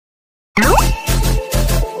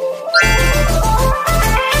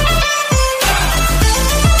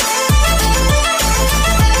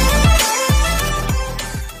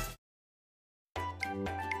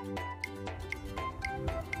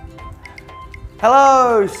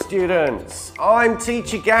Hello students, I'm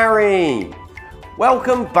Teacher Gary.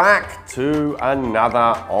 Welcome back to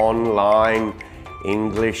another online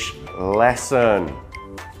English lesson.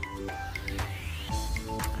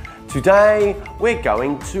 Today we're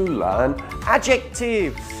going to learn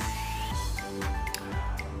adjectives.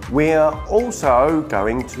 We're also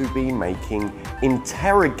going to be making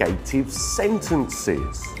interrogative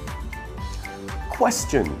sentences,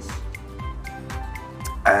 questions,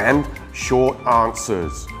 and short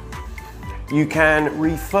answers. You can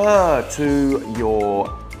refer to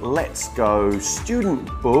your Let's Go student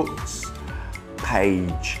books,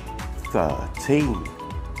 page 13.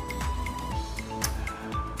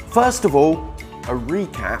 First of all, a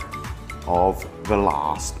recap of the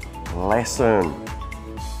last lesson.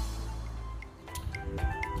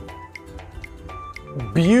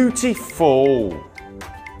 Beautiful,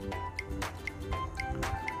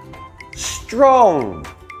 strong,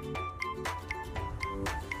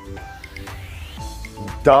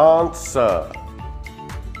 dancer,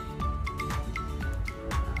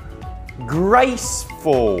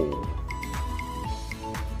 graceful,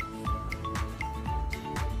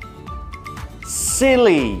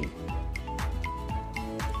 silly,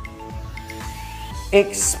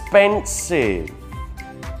 expensive,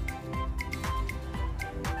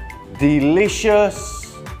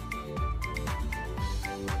 delicious,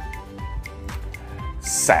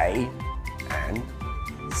 say and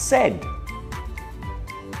said.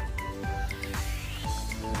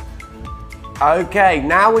 Okay,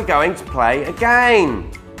 now we're going to play a game.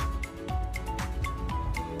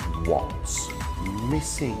 What's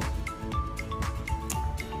missing?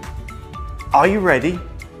 Are you ready?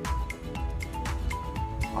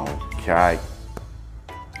 Okay.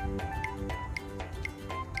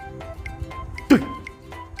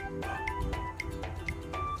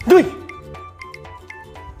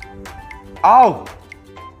 Oh!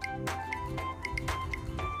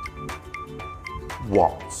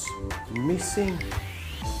 What's missing?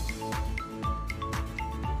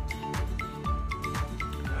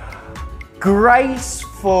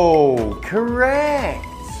 Graceful, correct.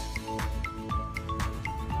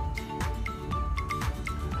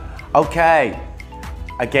 Okay,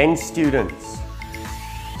 again students.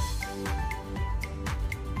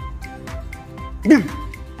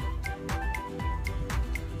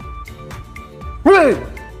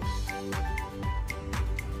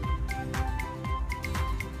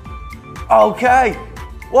 Okay,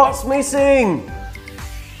 what's missing?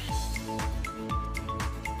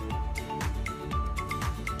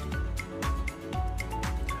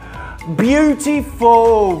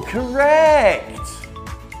 Beautiful, correct.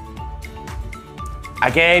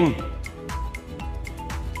 Again.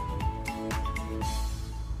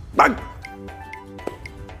 Bang.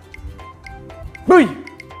 Bang.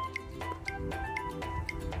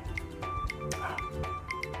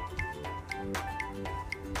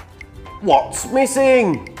 What's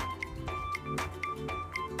missing?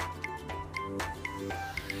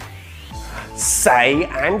 Say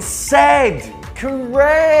and said.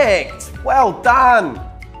 Correct. Well done.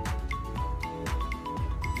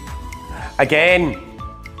 Again.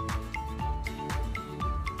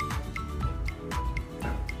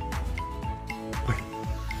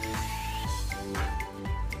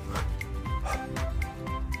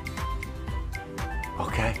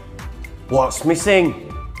 Okay. What's missing?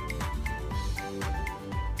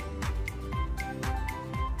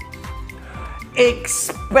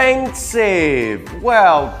 Expensive.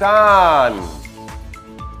 Well done.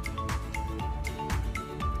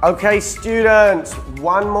 Okay, students,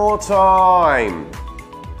 one more time.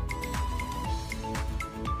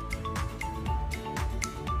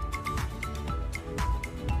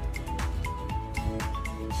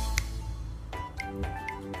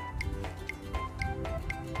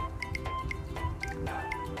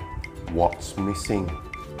 What's missing?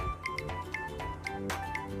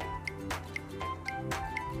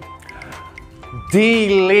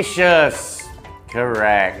 Delicious.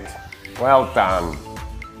 Correct. Well done.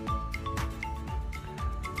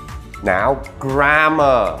 Now,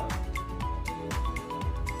 grammar.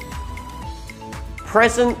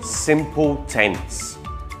 Present simple tense.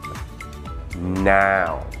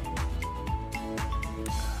 Now.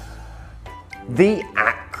 The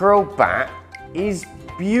acrobat is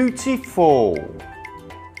beautiful.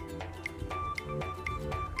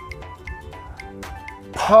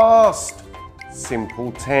 Past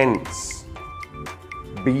simple tense.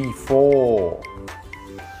 Before.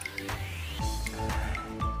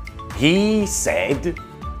 He said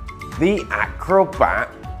the acrobat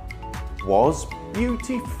was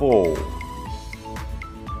beautiful.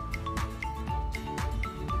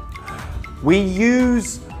 We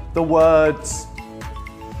use the words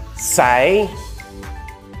say,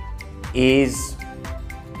 is,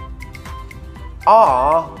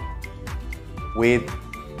 are with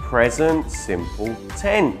present simple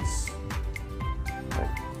tense.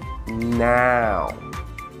 Now.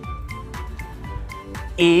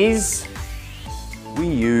 Is we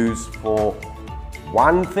use for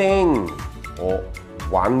one thing or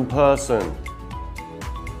one person.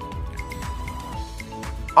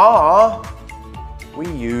 Are we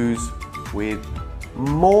use with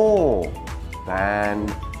more than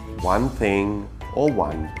one thing or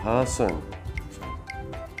one person.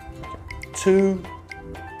 Two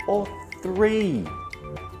or three.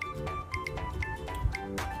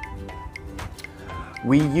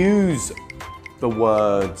 We use the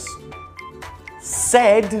words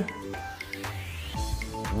said,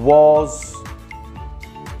 was,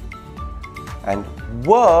 and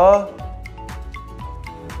were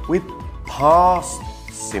with past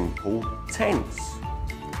simple tense.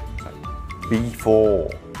 So, before.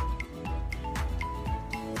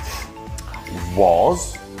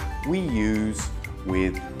 Was we use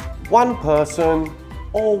with one person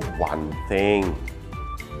or one thing.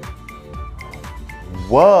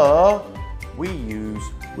 Were we use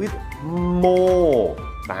with more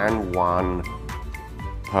than one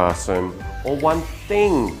person or one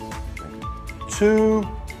thing. Two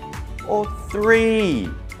or three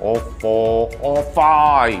or four or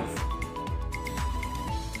five.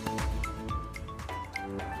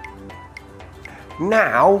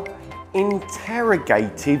 Now,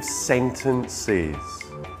 interrogative sentences.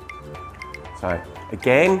 So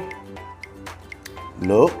again,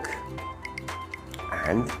 look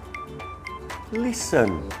and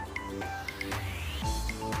listen.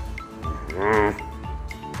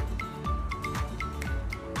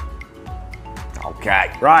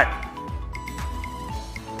 Okay, right.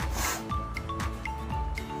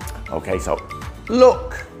 Okay, so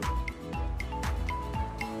look.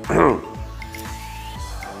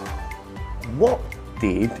 What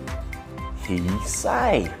did he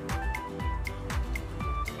say?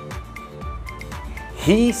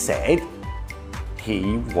 He said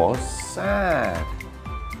he was sad.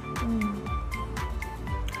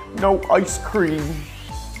 No ice cream.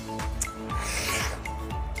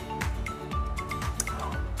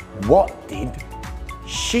 What did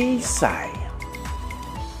she say?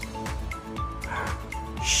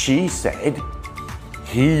 She said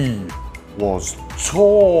he was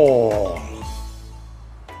tall.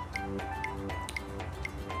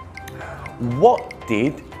 What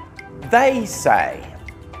did they say?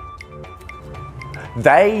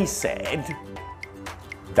 They said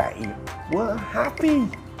they were happy.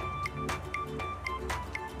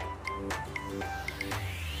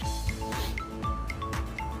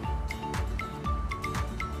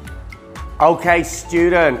 Okay,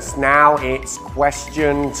 students, now it's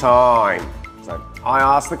question time. So I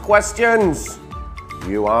ask the questions,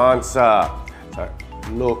 you answer. So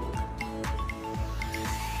look.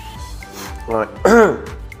 Right.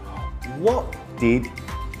 What did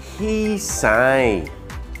he say?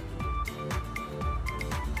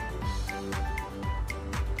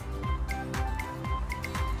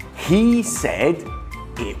 He said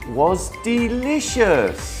it was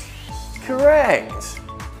delicious. Correct.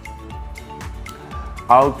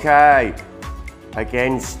 Okay.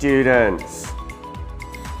 Again, students.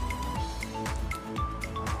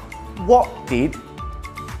 What did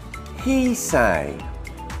he say?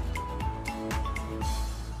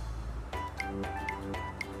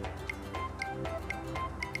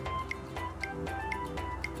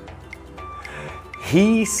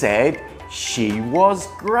 He said she was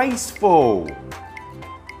graceful.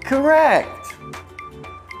 Correct.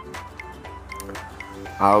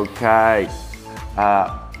 Okay.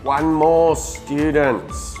 One more,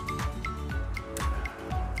 students.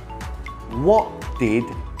 What did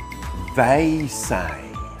they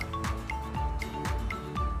say?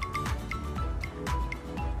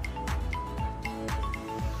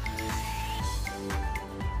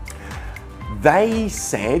 They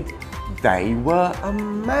said they were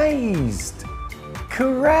amazed.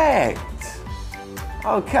 Correct.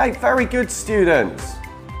 Okay, very good, students.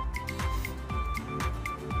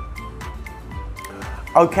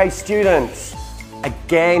 Okay, students,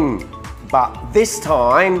 again, but this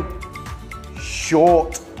time,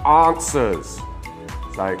 short answers.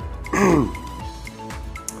 So,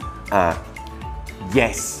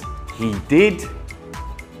 yes, he did,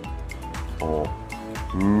 or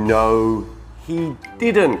no, he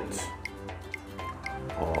didn't,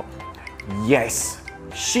 or yes,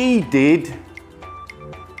 she did,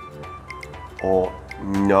 or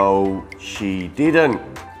no, she didn't.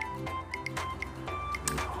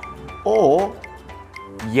 or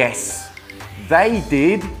yes, they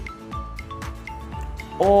did,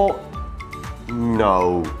 or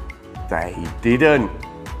no, they didn't.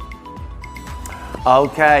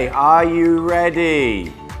 Okay, are you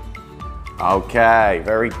ready? Okay,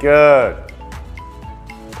 very good.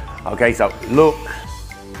 Okay, so look.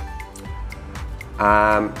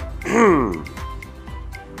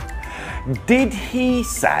 Did he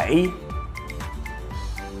say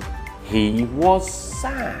he was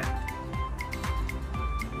sad?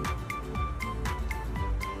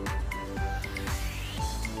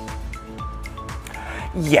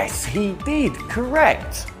 Yes, he did.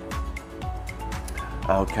 Correct.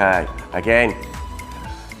 Okay, again.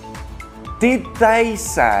 Did they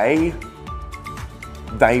say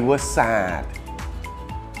they were sad?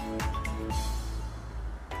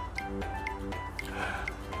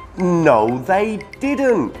 No, they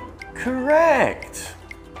didn't. Correct.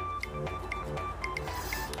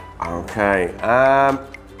 Okay,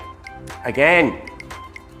 again.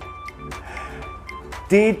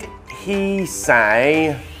 Did he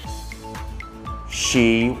say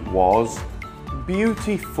she was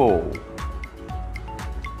beautiful?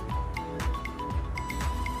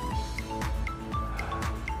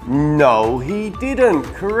 No, he didn't.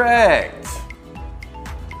 Correct.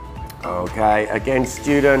 Okay, again,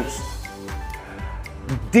 students.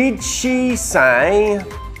 Did she say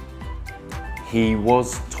he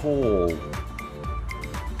was tall?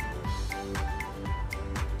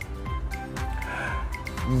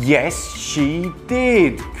 Yes, she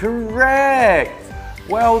did. Correct.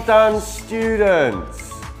 Well done,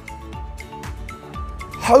 students.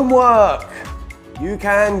 Homework. You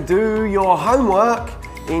can do your homework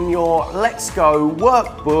in your Let's Go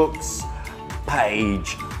workbooks,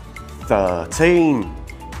 page 13.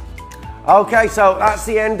 Okay, so that's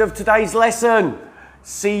the end of today's lesson.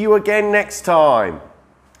 See you again next time.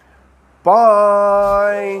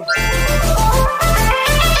 Bye.